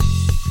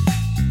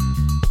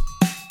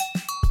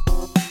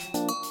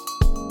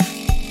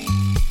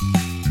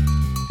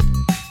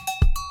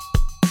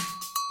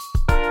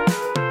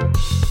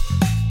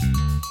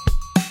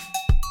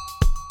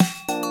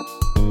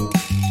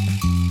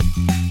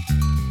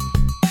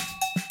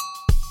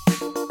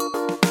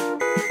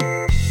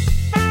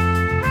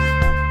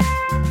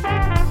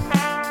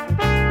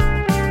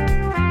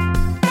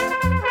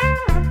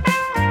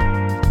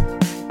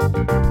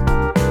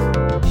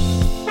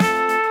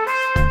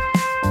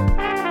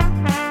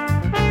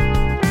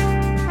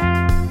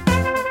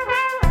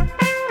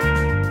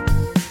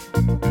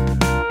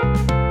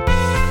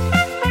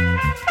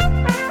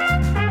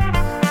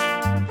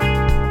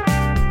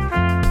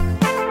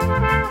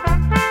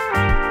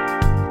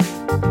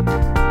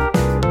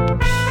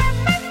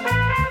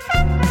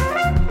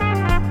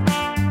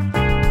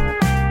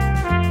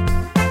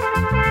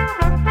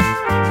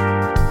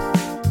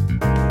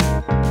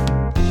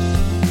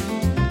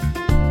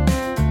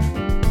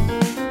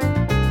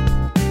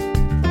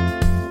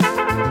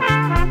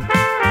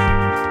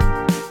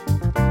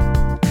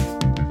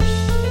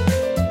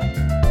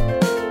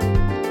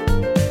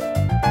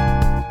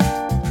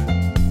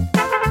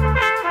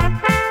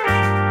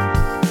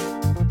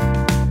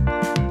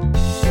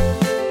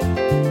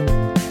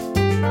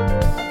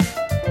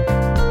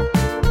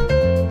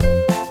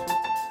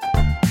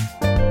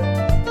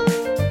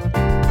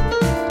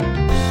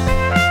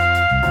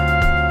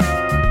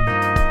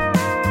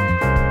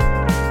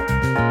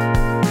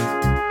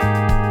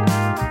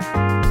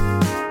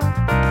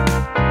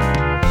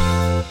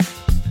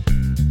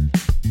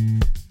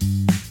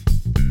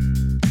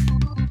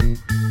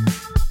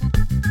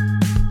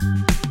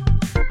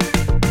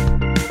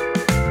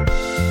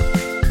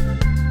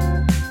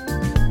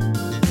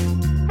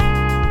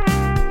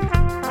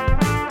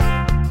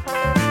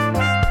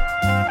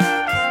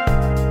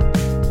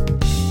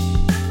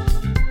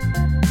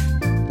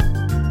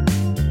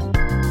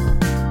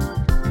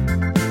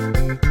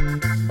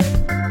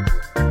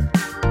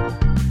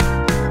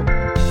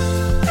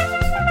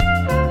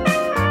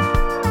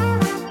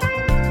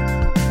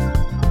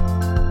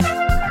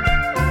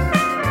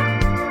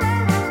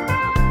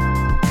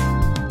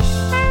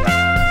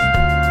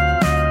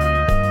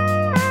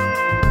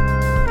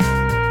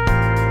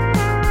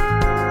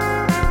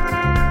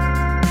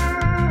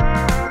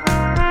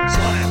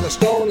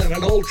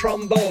and an old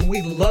trombone.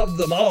 We loved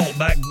them all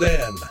back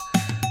then.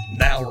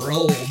 Now we're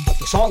old, but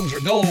the songs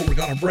are gold. We're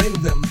gonna bring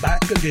them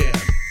back again.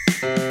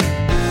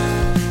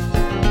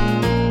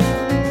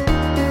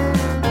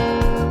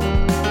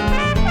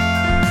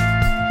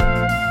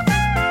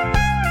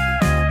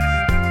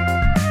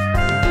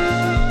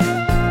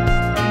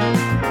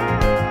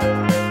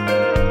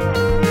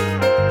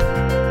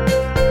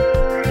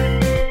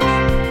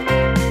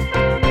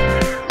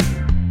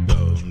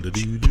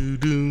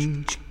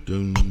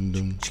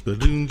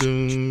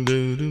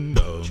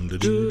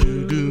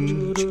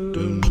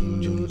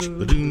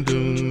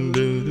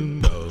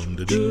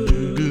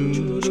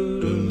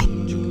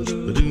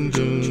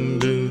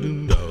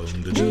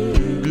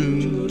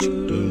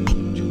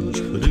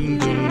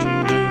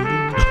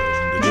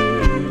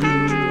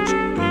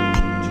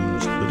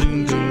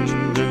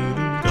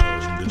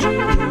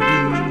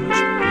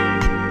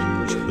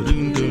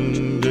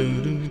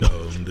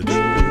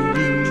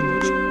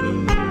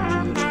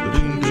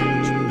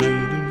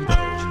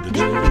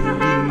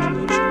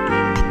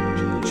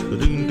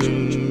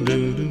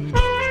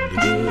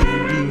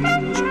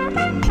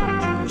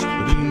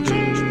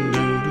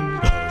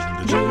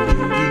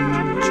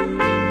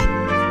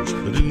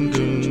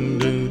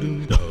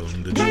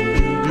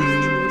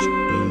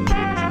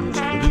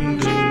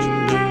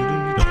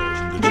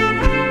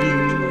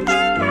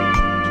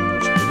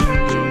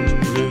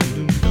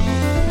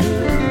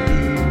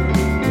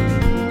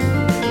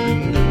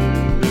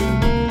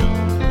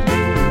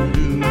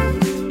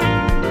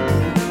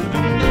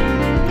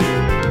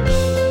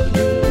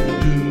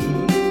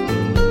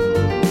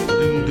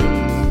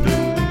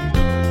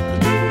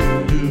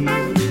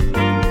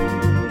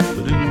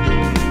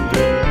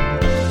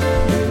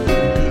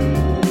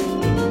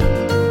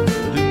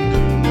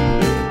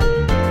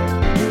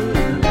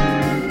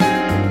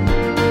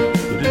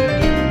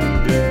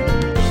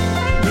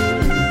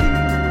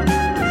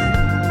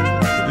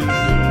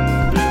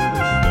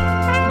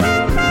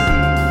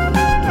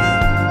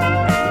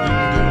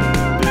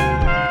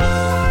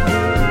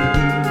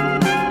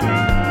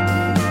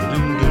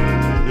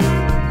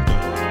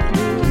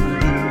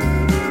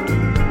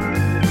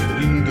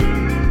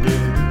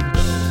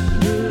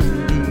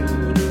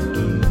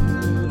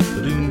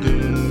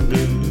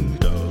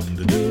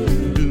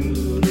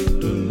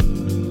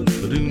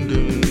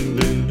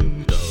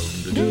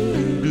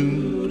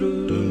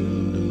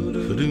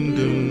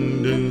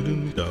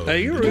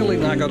 Hey, you're really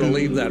not going to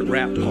leave that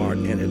rap part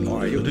in it,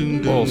 are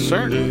you? Well,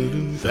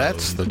 certainly.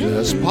 That's the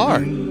best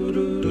part.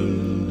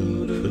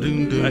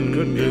 That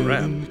could be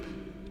rap.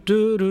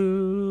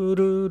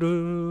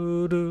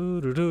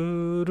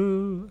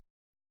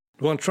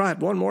 Want to try it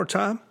one more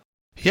time?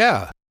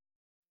 Yeah.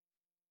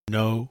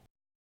 No.